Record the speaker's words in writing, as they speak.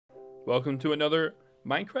Welcome to another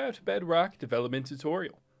Minecraft Bedrock development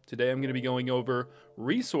tutorial. Today I'm going to be going over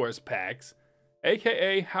resource packs,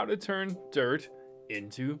 aka how to turn dirt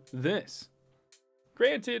into this.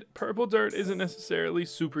 Granted, purple dirt isn't necessarily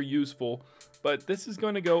super useful, but this is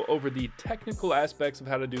going to go over the technical aspects of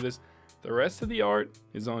how to do this. The rest of the art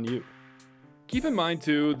is on you. Keep in mind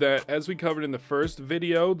too that as we covered in the first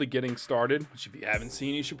video, the getting started, which if you haven't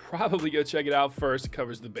seen, you should probably go check it out first. It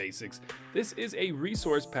covers the basics. This is a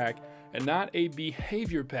resource pack and not a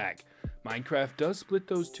behavior pack. Minecraft does split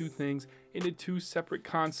those two things into two separate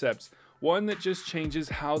concepts. One that just changes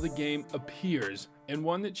how the game appears and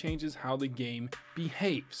one that changes how the game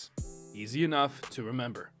behaves. Easy enough to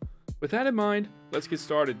remember. With that in mind, let's get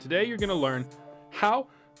started. Today you're going to learn how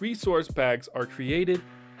resource packs are created,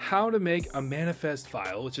 how to make a manifest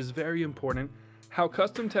file, which is very important, how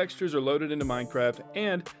custom textures are loaded into Minecraft,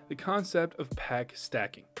 and the concept of pack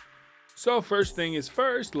stacking. So first thing is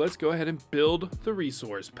first, let's go ahead and build the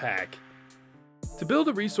resource pack. To build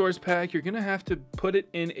a resource pack, you're going to have to put it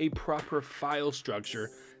in a proper file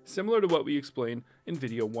structure, similar to what we explained in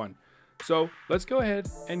video 1. So let's go ahead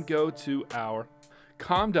and go to our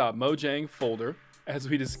com.mojang folder. As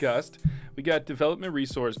we discussed, we got development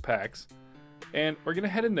resource packs. And we're going to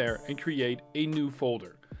head in there and create a new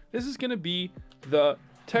folder. This is going to be the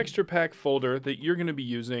texture pack folder that you're going to be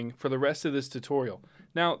using for the rest of this tutorial.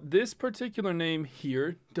 Now, this particular name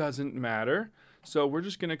here doesn't matter, so we're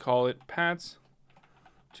just going to call it Pat's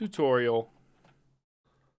Tutorial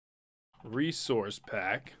Resource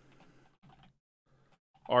Pack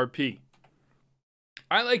RP.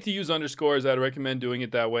 I like to use underscores. I'd recommend doing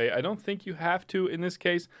it that way. I don't think you have to in this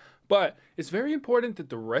case, but it's very important that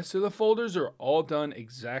the rest of the folders are all done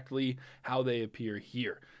exactly how they appear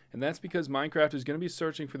here. And that's because Minecraft is going to be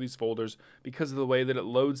searching for these folders because of the way that it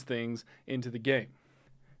loads things into the game.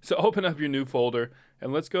 So open up your new folder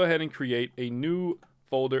and let's go ahead and create a new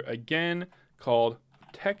folder again called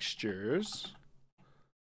Textures.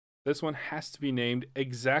 This one has to be named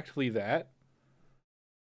exactly that.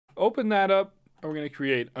 Open that up and we're going to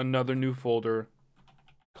create another new folder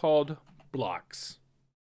called Blocks.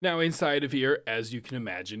 Now inside of here, as you can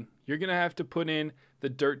imagine, you're going to have to put in the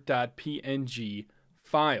dirt.png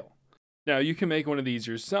file. Now you can make one of these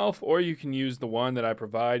yourself or you can use the one that I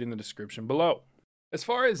provide in the description below. As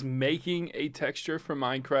far as making a texture for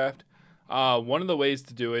Minecraft, one of the ways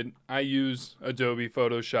to do it, I use Adobe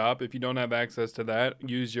Photoshop. If you don't have access to that,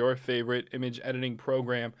 use your favorite image editing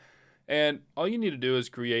program. And all you need to do is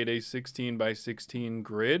create a 16 by 16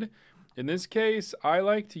 grid. In this case, I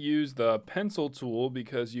like to use the pencil tool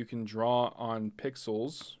because you can draw on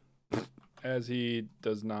pixels, as he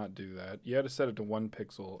does not do that. You have to set it to 1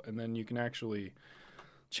 pixel, and then you can actually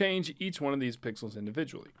change each one of these pixels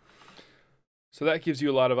individually. So that gives you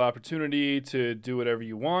a lot of opportunity to do whatever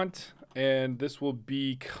you want, and this will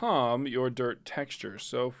become your dirt texture.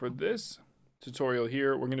 So for this tutorial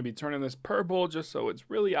here, we're going to be turning this purple just so it's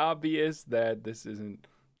really obvious that this isn't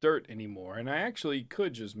dirt anymore. And I actually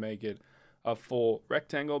could just make it a full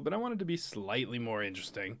rectangle, but I want it to be slightly more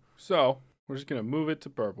interesting. So we're just going to move it to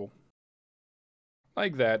purple.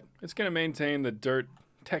 Like that. It's going to maintain the dirt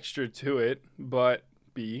texture to it, but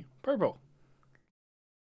be purple.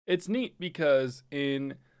 It's neat because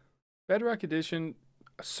in Bedrock Edition,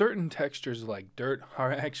 certain textures like dirt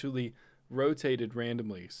are actually rotated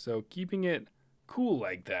randomly. So keeping it cool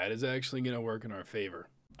like that is actually going to work in our favor.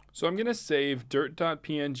 So I'm going to save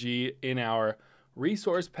dirt.png in our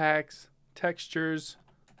resource packs, textures,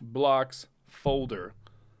 blocks folder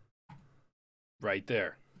right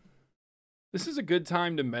there. This is a good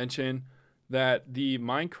time to mention that the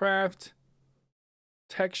Minecraft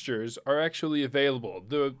textures are actually available.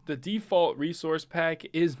 The default resource pack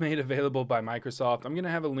is made available by Microsoft. I'm going to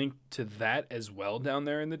have a link to that as well down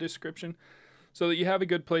there in the description so that you have a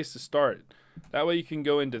good place to start. That way you can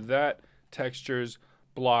go into that, textures,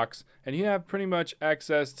 blocks, and you have pretty much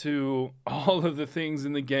access to all of the things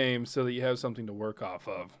in the game so that you have something to work off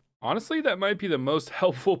of. Honestly, that might be the most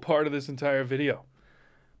helpful part of this entire video.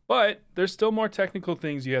 But there's still more technical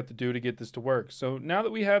things you have to do to get this to work. So now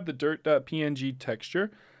that we have the dirt.png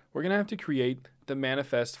texture, we're going to have to create the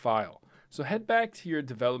manifest file. So head back to your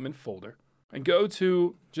development folder and go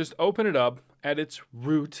to, just open it up at its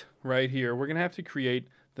root right here. We're going to have to create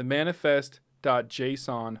the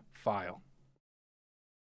manifest.json file.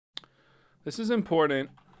 This is important.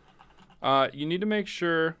 You need to make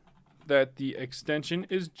sure that the extension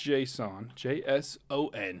is JSON,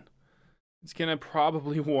 J-S-O-N. It's going to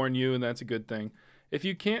probably warn you, and that's a good thing. If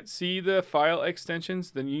you can't see the file extensions,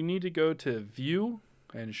 then you need to go to View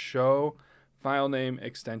and Show file name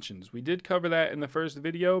extensions. We did cover that in the first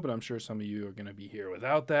video, but I'm sure some of you are going to be here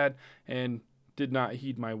without that and did not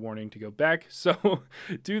heed my warning to go back. So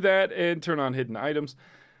do that and turn on hidden items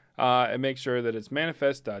and make sure that it's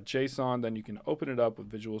manifest.json. Then you can open it up with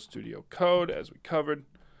Visual Studio Code as we covered.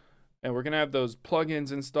 And we're going to have those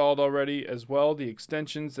plugins installed already as well, the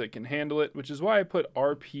extensions that can handle it, which is why I put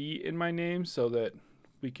RP in my name so that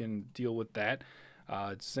we can deal with that.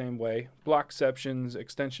 It's the same way. Blockceptions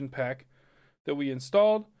extension pack that we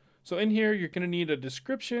installed. So in here, you're going to need a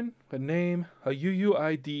description, a name, a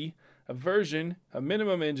UUID, a version, a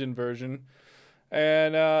minimum engine version,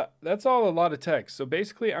 and that's all a lot of text. So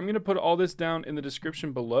basically, I'm going to put all this down in the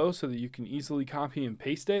description below so that you can easily copy and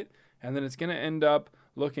paste it, and then it's going to end up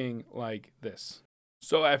looking like this.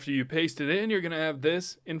 So after you paste it in, you're going to have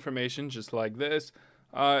this information just like this.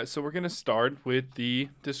 So we're going to start with the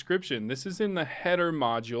description. This is in the header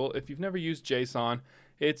module. If you've never used JSON,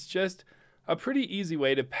 it's just a pretty easy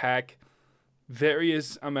way to pack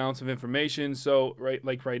various amounts of information. So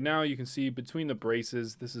right now you can see between the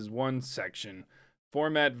braces, this is one section.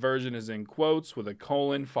 Format version is in quotes with a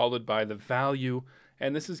colon followed by the value.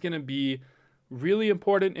 And this is going to be really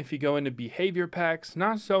important if you go into behavior packs,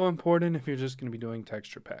 not so important if you're just going to be doing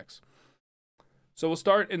texture packs. So we'll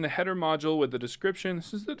start in the header module with the description.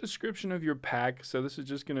 This is the description of your pack. So this is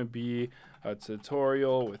just going to be a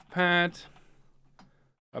tutorial with Pat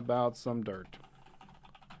about some dirt.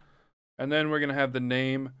 And then we're going to have the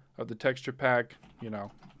name of the texture pack, you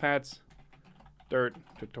know, Pat's Dirt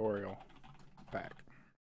Tutorial Pack.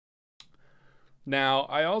 Now,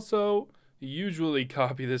 I also usually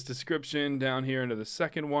copy this description down here into the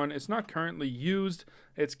second one. It's not currently used.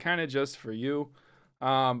 It's kind of just for you.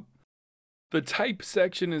 The type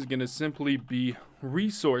section is going to simply be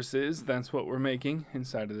resources. That's what we're making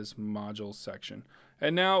inside of this module section.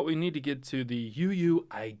 And now we need to get to the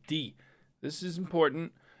UUID. This is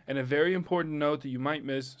important, and a very important note that you might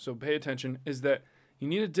miss, so pay attention, is that you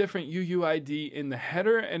need a different UUID in the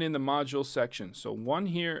header and in the module section. So one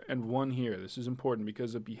here and one here. This is important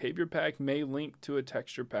because a behavior pack may link to a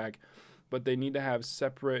texture pack, but they need to have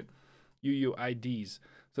separate UUIDs.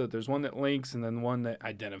 So that there's one that links and then one that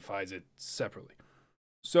identifies it separately.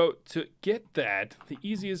 So to get that, the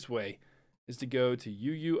easiest way is to go to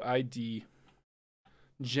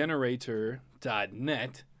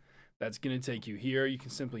uuidgenerator.net. That's going to take you here. You can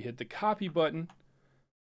simply hit the copy button,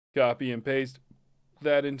 copy and paste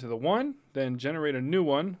that into the one, then generate a new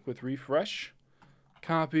one with refresh,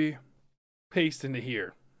 copy, paste into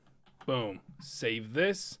here. Boom. Save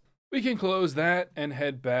this. We can close that and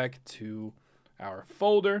head back to our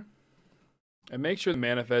folder and make sure the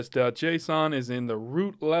manifest.json is in the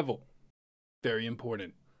root level. Very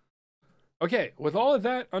important. Okay, with all of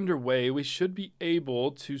that underway, we should be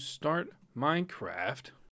able to start Minecraft.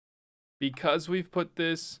 Because we've put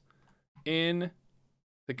this in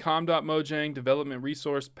the com.mojang development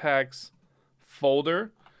resource packs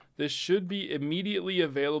folder, this should be immediately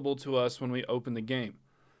available to us when we open the game.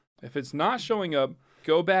 If it's not showing up,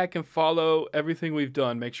 go back and follow everything we've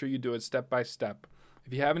done. Make sure you do it step by step.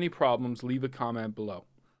 If you have any problems, leave a comment below.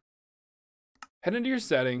 Head into your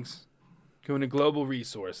settings, go into global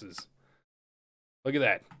resources. Look at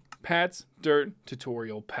that. Pat's Dirt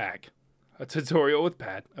Tutorial Pack. A tutorial with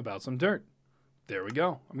Pat about some dirt. There we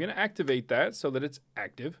go. I'm going to activate that so that it's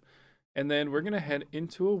active. And then we're going to head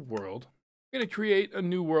into a world. I'm going to create a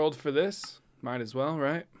new world for this. Might as well,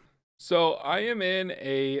 right? So I am in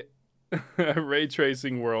a ray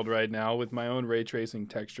tracing world right now with my own ray tracing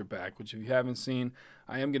texture pack, which if you haven't seen,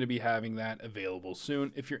 I am going to be having that available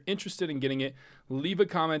soon. If you're interested in getting it, leave a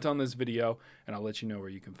comment on this video and I'll let you know where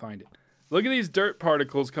you can find it. Look at these dirt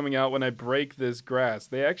particles coming out when I break this grass.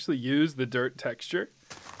 They actually use the dirt texture.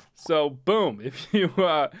 So boom, if you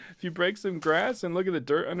break some grass and look at the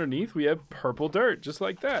dirt underneath, we have purple dirt, just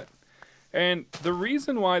like that. And the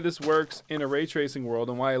reason why this works in a ray tracing world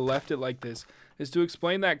and why I left it like this is to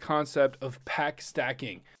explain that concept of pack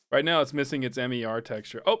stacking. Right now it's missing its MER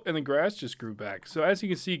texture. Oh, and the grass just grew back. So as you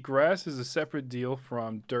can see, grass is a separate deal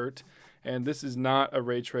from dirt, and this is not a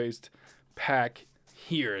ray traced pack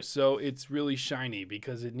here, so it's really shiny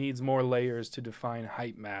because it needs more layers to define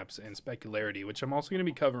height maps and specularity, which I'm also going to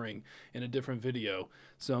be covering in a different video,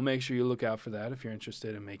 so make sure you look out for that if you're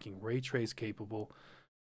interested in making ray trace capable,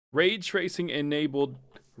 ray tracing enabled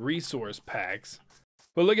resource packs.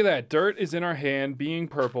 But look at that, dirt is in our hand being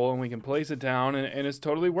purple and we can place it down and it's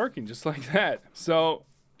totally working just like that. So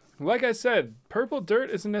like I said, purple dirt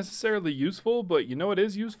isn't necessarily useful, but you know what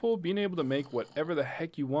is useful? Being able to make whatever the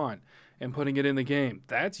heck you want and putting it in the game.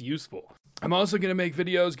 That's useful. I'm also going to make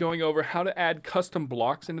videos going over how to add custom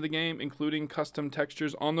blocks into the game, including custom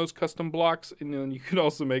textures on those custom blocks. And then you can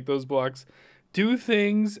also make those blocks do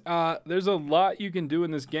things. There's a lot you can do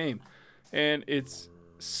in this game, and it's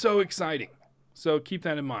so exciting. So keep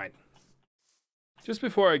that in mind. Just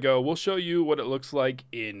before I go, we'll show you what it looks like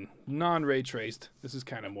in non-ray traced. This is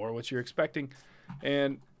kind of more what you're expecting.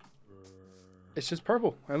 And it's just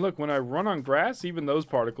purple. And look, when I run on grass, even those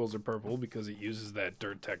particles are purple because it uses that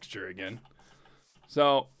dirt texture again.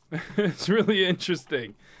 So it's really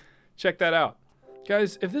interesting. Check that out.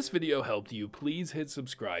 Guys, if this video helped you, please hit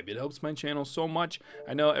subscribe. It helps my channel so much.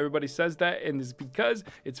 I know everybody says that, and it's because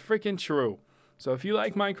it's freaking true. So if you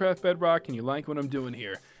like Minecraft Bedrock and you like what I'm doing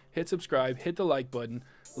here, hit subscribe, hit the like button,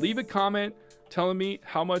 leave a comment telling me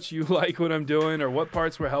how much you like what I'm doing or what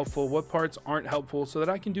parts were helpful, what parts aren't helpful, so that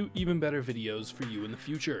I can do even better videos for you in the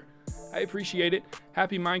future. I appreciate it.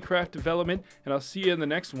 Happy Minecraft development, and I'll see you in the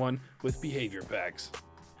next one with behavior packs.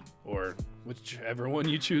 Or whichever one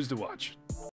you choose to watch.